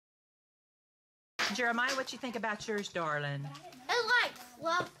Jeremiah, what you think about yours, darling? It's like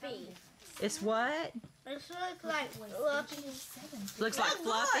fluffy. It's what? It looks like fluffy. Looks like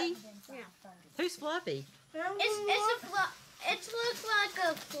fluffy? Yeah. Who's fluffy? It looks like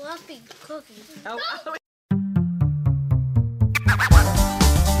a fluffy cookie. Oh.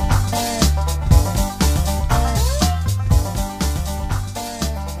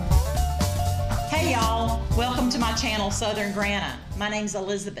 Hey y'all, welcome to my channel, Southern Granna. My name's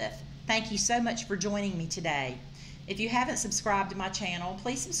Elizabeth. Thank you so much for joining me today. If you haven't subscribed to my channel,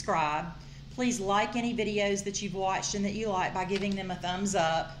 please subscribe. Please like any videos that you've watched and that you like by giving them a thumbs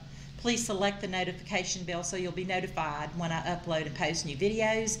up. Please select the notification bell so you'll be notified when I upload and post new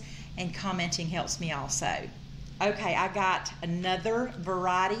videos, and commenting helps me also. Okay, I got another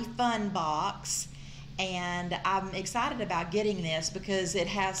variety fun box, and I'm excited about getting this because it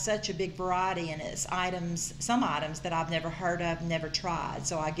has such a big variety in its items, some items that I've never heard of, never tried.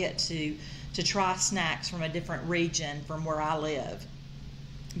 So I get to try snacks from a different region from where I live.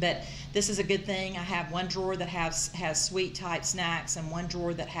 But this is a good thing. I have one drawer that has sweet type snacks and one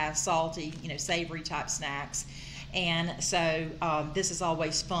drawer that has salty, savory type snacks. And so this is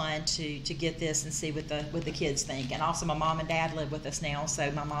always fun to get this and see what the kids think. And also my mom and dad live with us now,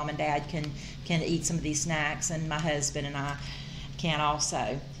 so my mom and dad can eat some of these snacks, and my husband and I can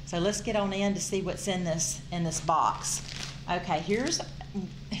also. So let's get on in to see what's in this box. Okay, here's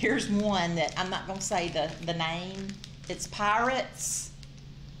one that I'm not going to say the name. It's Pirates.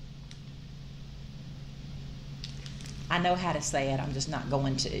 I know how to say it, I'm just not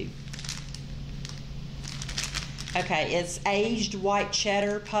going to. Okay, it's aged white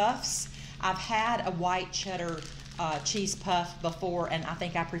cheddar puffs. I've had a white cheddar cheese puff before, and I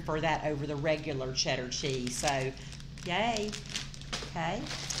think I prefer that over the regular cheddar cheese, so yay. Okay,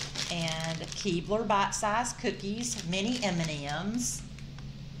 and Keebler bite-sized cookies, mini M&Ms.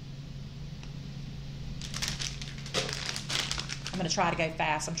 I'm going to try to go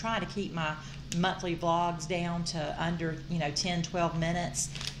fast. I'm trying to keep my monthly vlogs down to under 10-12 minutes.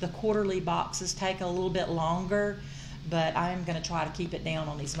 The quarterly boxes take a little bit longer, but I'm going to try to keep it down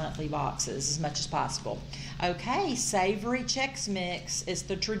on these monthly boxes as much as possible. Okay, savory Chex Mix is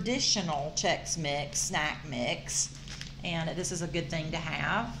the traditional Chex Mix snack mix, and this is a good thing to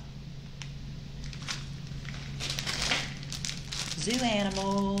have. Zoo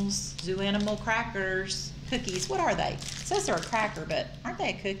Animal crackers, cookies. What are they? It says they're a cracker, but aren't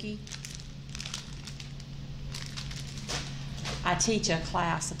they a cookie? I teach a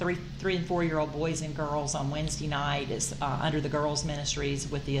class of 3 and 4-year-old boys and girls on Wednesday night. It's under the Girls Ministries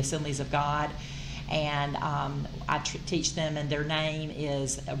with the Assemblies of God, and I teach them, and their name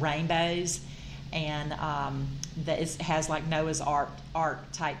is Rainbows, and it has like Noah's Ark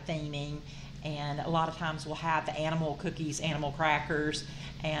type theming, and a lot of times we'll have the animal cookies, animal crackers,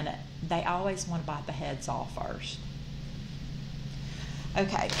 and they always want to bite the heads off first.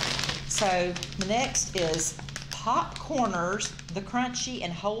 Okay, so the next is Popcorners, the crunchy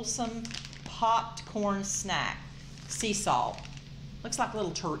and wholesome popped corn snack. Sea salt. Looks like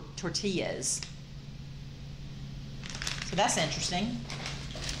little tortillas. So that's interesting.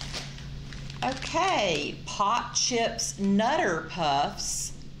 Okay, Pop Chips Nutter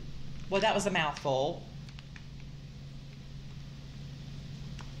Puffs. Well, that was a mouthful.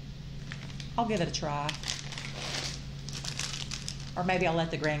 I'll give it a try. Or maybe I'll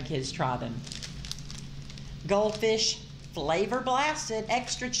let the grandkids try them. Goldfish Flavor Blasted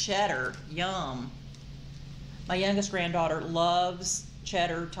Extra Cheddar. Yum. My youngest granddaughter loves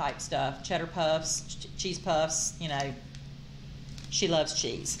cheddar type stuff. Cheddar puffs, cheese puffs, she loves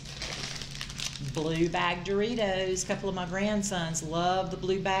cheese. Blue Bag Doritos. A couple of my grandsons love the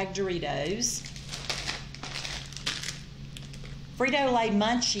Blue Bag Doritos. Frito-Lay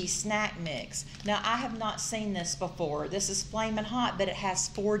Munchie Snack Mix. Now, I have not seen this before. This is flaming hot, but it has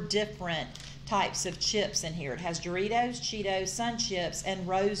 4 different types of chips in here. It has Doritos, Cheetos, Sun Chips, and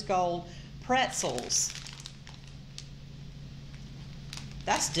Rose Gold pretzels.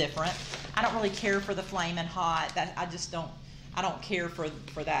 That's different. I don't really care for the flaming hot. I don't care for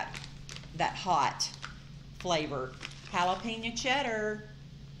that hot flavor. Jalapeno cheddar.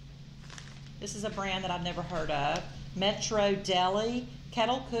 This is a brand that I've never heard of. Metro Deli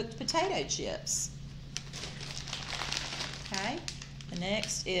kettle cooked potato chips. Okay. The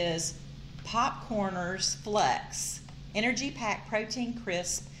next is Popcorners Flex Energy Pack Protein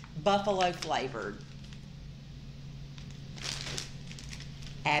Crisp Buffalo Flavored.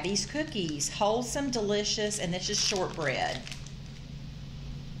 Abby's Cookies, wholesome, delicious, and this is shortbread.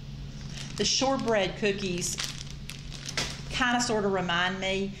 The shortbread cookies kind of sort of remind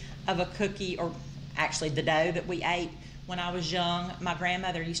me of a cookie, or actually the dough that we ate when I was young, my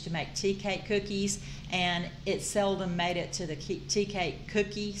grandmother used to make tea cake cookies, and it seldom made it to the tea cake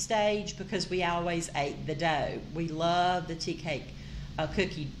cookie stage because we always ate the dough. We love the tea cake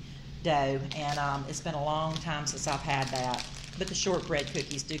cookie dough, and it's been a long time since I've had that. But the shortbread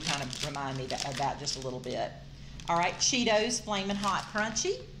cookies do kind of remind me of that just a little bit. All right, Cheetos Flamin' Hot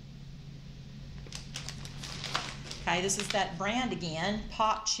Crunchy. Okay, this is that brand again,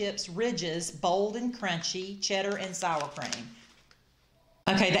 Pop Chips Ridges, bold and crunchy, cheddar and sour cream.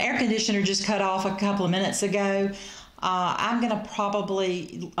 Okay, the air conditioner just cut off a couple of minutes ago. I'm gonna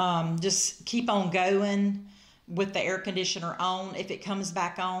probably just keep on going with the air conditioner on if it comes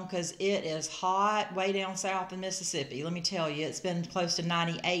back on, because it is hot way down south in Mississippi. Let me tell you, it's been close to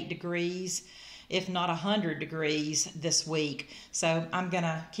 98 degrees, if not 100 degrees this week. So I'm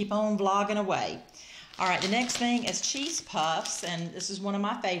gonna keep on vlogging away. All right, the next thing is cheese puffs, and this is one of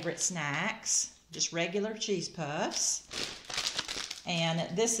my favorite snacks, just regular cheese puffs. And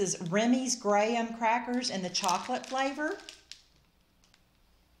this is Remy's Graham crackers in the chocolate flavor.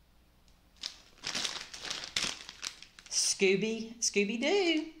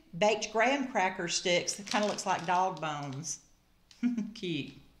 Scooby-Doo, baked graham cracker sticks. It kind of looks like dog bones.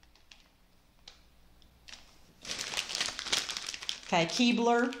 Cute. Okay,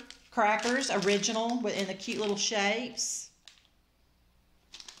 Keebler crackers, original, in the cute little shapes.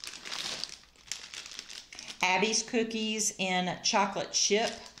 Abby's cookies in chocolate chip.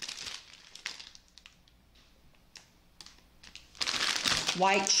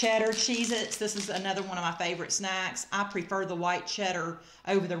 White cheddar Cheez-Its. This is another one of my favorite snacks. I prefer the white cheddar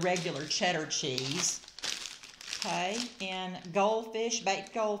over the regular cheddar cheese. Okay, and goldfish,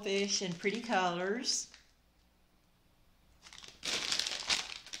 baked goldfish in pretty colors.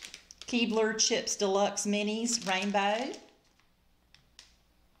 Keebler Chips Deluxe Minis, rainbow.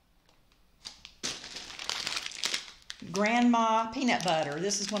 Grandma peanut butter.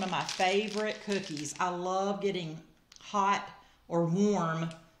 This is one of my favorite cookies. I love getting hot or warm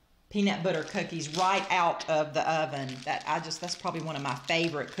peanut butter cookies right out of the oven. That's probably one of my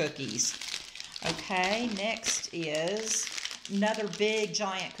favorite cookies. Okay, next is another big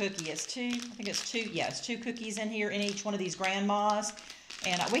giant cookie. It's two cookies in here in each one of these grandmas.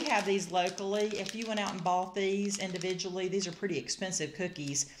 And we have these locally. If you went out and bought these individually, these are pretty expensive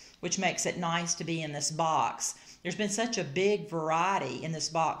cookies, which makes it nice to be in this box. There's been such a big variety in this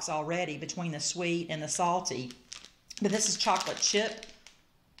box already between the sweet and the salty. But this is chocolate chip.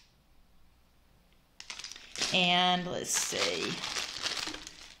 And let's see.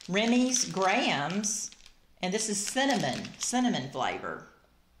 Remy's Grahams. And this is cinnamon flavor.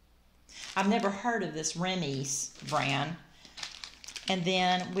 I've never heard of this Remy's brand. And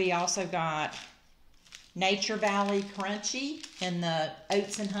then we also got Nature Valley Crunchy in the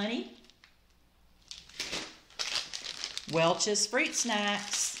oats and honey. Welch's Fruit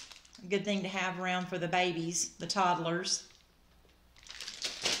Snacks. A good thing to have around for the babies, the toddlers.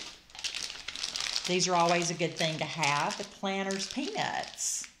 These are always a good thing to have. The Planters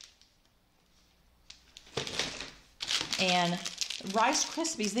Peanuts. And Rice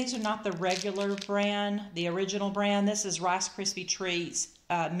Krispies, these are not the regular brand, the original brand. This is Rice Krispie Treats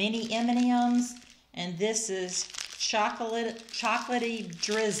mini M&Ms, and this is chocolatey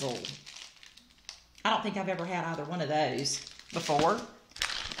drizzle. I don't think I've ever had either one of those before.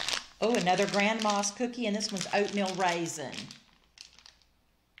 Oh, another grandma's cookie, and this one's oatmeal raisin.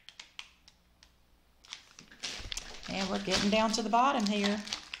 And we're getting down to the bottom here.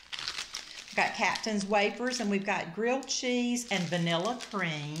 We've got Captain's Wafers, and we've got grilled cheese and vanilla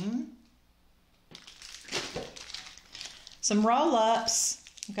cream. Some roll-ups.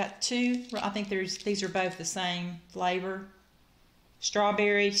 We've got two. I think these are both the same flavor.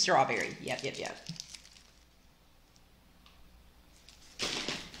 Strawberry. Yep.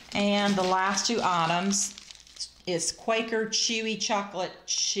 And the last two items is Quaker Chewy Chocolate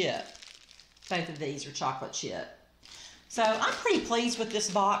Chip. Both of these are chocolate chip. So I'm pretty pleased with this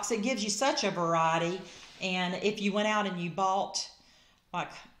box. It gives you such a variety. And if you went out and you bought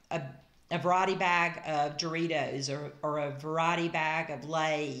like a variety bag of Doritos or a variety bag of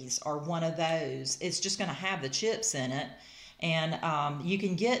Lay's or one of those, it's just going to have the chips in it. And you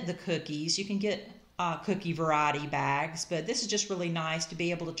can get the cookies. You can get cookie variety bags. But this is just really nice to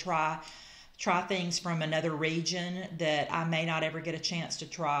be able to try things from another region that I may not ever get a chance to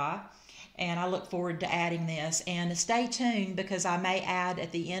try. And I look forward to adding this. And stay tuned, because I may add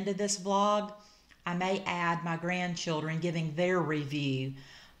at the end of this vlog, I may add my grandchildren giving their review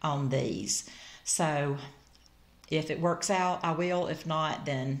on these. So if it works out, I will. If not,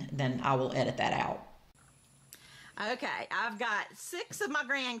 then I will edit that out. Okay, I've got 6 of my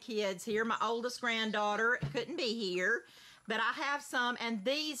grandkids here. My oldest granddaughter couldn't be here, but I have some, and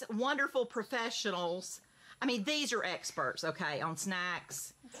these wonderful professionals, I mean, these are experts, okay, on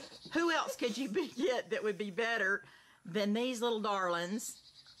snacks. Who else could you get that would be better than these little darlings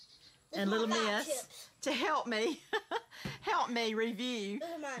and little miss to help me review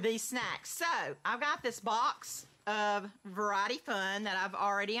these snacks? So, I've got this box of Variety Fun that I've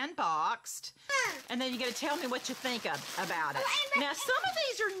already unboxed, and then you're going to tell me what you think about it. Now, some of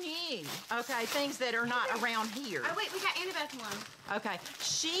these are new, okay, things that are not around here. Oh, wait, we got Annabeth one. Okay,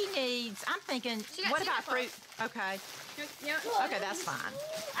 she needs, I'm thinking, what about fruit? Okay. Okay, that's fine.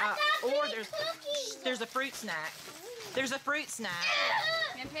 Or there's a fruit snack. There's a fruit snack.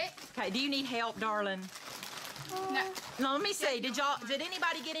 Okay, do you need help, darling? No. No, let me see. Did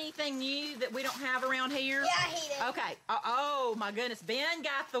anybody get anything new that we don't have around here? Yeah, he did. Okay. Oh my goodness. Ben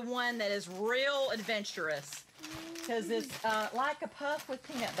got the one that is real adventurous. Because it's like a puff with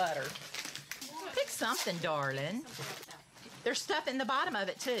peanut butter. Pick something, darling. There's stuff in the bottom of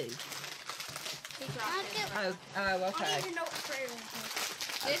it too. Oh, okay. I need to know what flavor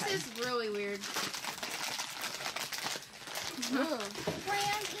it is. This is really weird.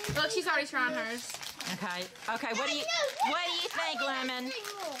 Look, she's already trying hers. Okay. Okay. What do you think, Lemon?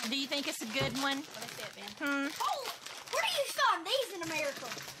 Do you think it's a good one? Oh, where do you find these in America?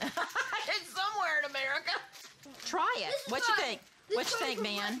 It's somewhere in America. Try it. What you think? What you think,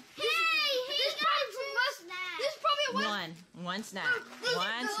 man? Hey, this is probably a One snack.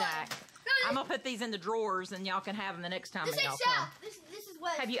 One snack. I'm gonna put these in the drawers, and y'all can have them the next time y'all come. This is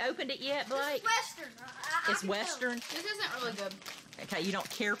Western. Have you opened it yet, Blake? This is Western. It's Western. This isn't really good. Okay, you don't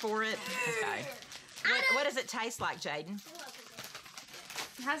care for it. Okay. What does it taste like, Jaden?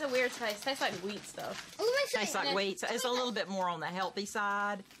 It has a weird taste. Tastes like wheat stuff. Tastes like wheat. So it's a little bit more on the healthy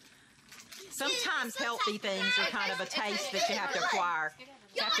side. Sometimes healthy things are kind of a taste that you have to acquire.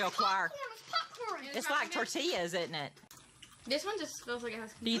 You have to acquire. It's like tortillas, isn't it? This one just feels like it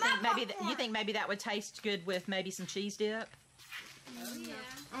has. Do you think maybe that would taste good with maybe some cheese dip?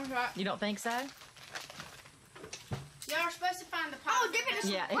 Yeah. You don't think so? Y'all are supposed to find the pop. Oh, dip it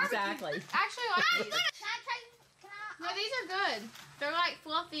in Yeah, exactly. Actually, like these. No, these are good. They're like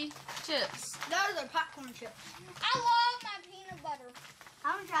fluffy chips. Those are popcorn chips. I love my peanut butter.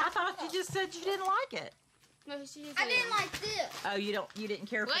 I thought you just said you didn't like it. No, she just I didn't like this. Oh, you didn't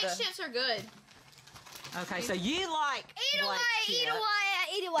care for Blake's the. chips are good. Okay, so you like Blake's Eat chips.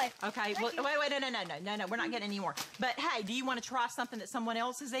 away, eat away. Okay, well, wait, no, we're not getting any more. But hey, do you want to try something that someone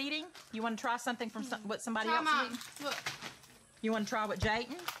else is eating? You want to try something from what somebody Try else mine. is eating? Look. You want to try what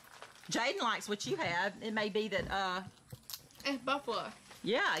Jaden? Jaden likes what you have. It may be that, It's buffalo.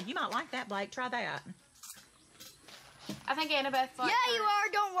 yeah, you might like that, Blake. Try that. I think Annabeth likes Yeah, you are.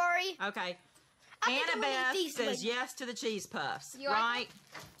 Don't worry. Okay. I think I'm gonna eat Annabeth these says later. yes to the cheese puffs, You like right?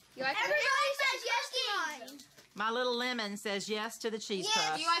 You like Everybody says yes to mine. My little Lemon says yes to the cheese Yes.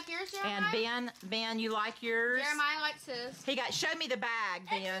 puffs. Do you like yours, Jeremiah? And Ben, you like yours? Jeremiah likes his. He got. Show me the bag,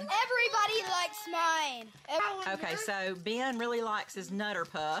 Ben. Everybody likes mine. Okay, so Ben really likes his Nutter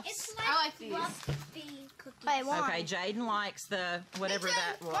Puffs. It's I like these. fluffy cookies. Wait, one. Okay, Jaden likes the whatever Me too.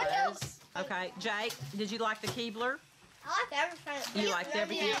 that Me was. too. Okay, Jake, did you like the Keebler? I like everything. You liked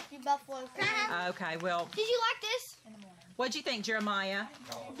everything? Yeah, buffalo. Okay, well, Did you like this? what'd you think, Jeremiah?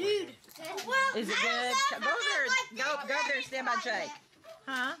 Dude. Well, Is it good? Go over there. Go over there and stand by Jake.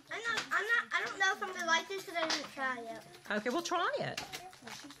 Huh? I don't know if I'm gonna like this because I didn't try it yet. Okay, we'll try it.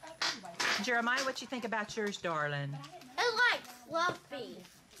 Jeremiah, what you think about yours, darling? It's like fluffy.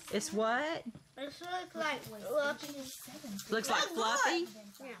 It's what? It looks like fluffy. Looks like fluffy?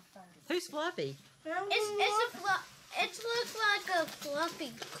 Yeah. Who's fluffy? It looks like a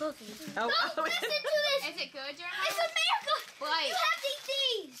fluffy cookie. Oh, No, listen to this. Is it good, Jeremiah? It's America. Blake. You have to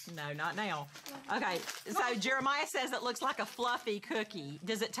eat these. No, not now. Okay, so Jeremiah says it looks like a fluffy cookie.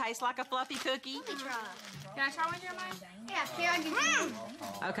 Does it taste like a fluffy cookie? Let me try. Can I try one, Jeremiah? Yeah, here I give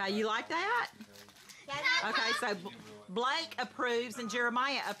you. Okay, you like that? Okay, so Blake approves and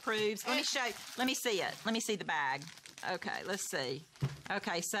Jeremiah approves. Let me see it. Let me see the bag. Okay, let's see.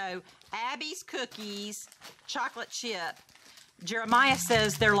 Okay, so Abby's cookies, chocolate chip. Jeremiah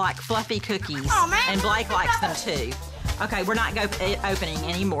says they're like fluffy cookies. Oh, man. And Blake likes them too. Okay, we're not opening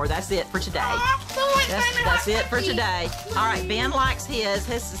anymore. That's it for today. That's it for today. All right, Ben likes his.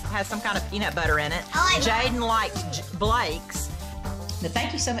 His has some kind of peanut butter in it. I like Jaden likes Blake's. But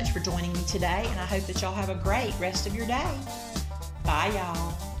thank you so much for joining me today, and I hope that y'all have a great rest of your day. Bye, y'all.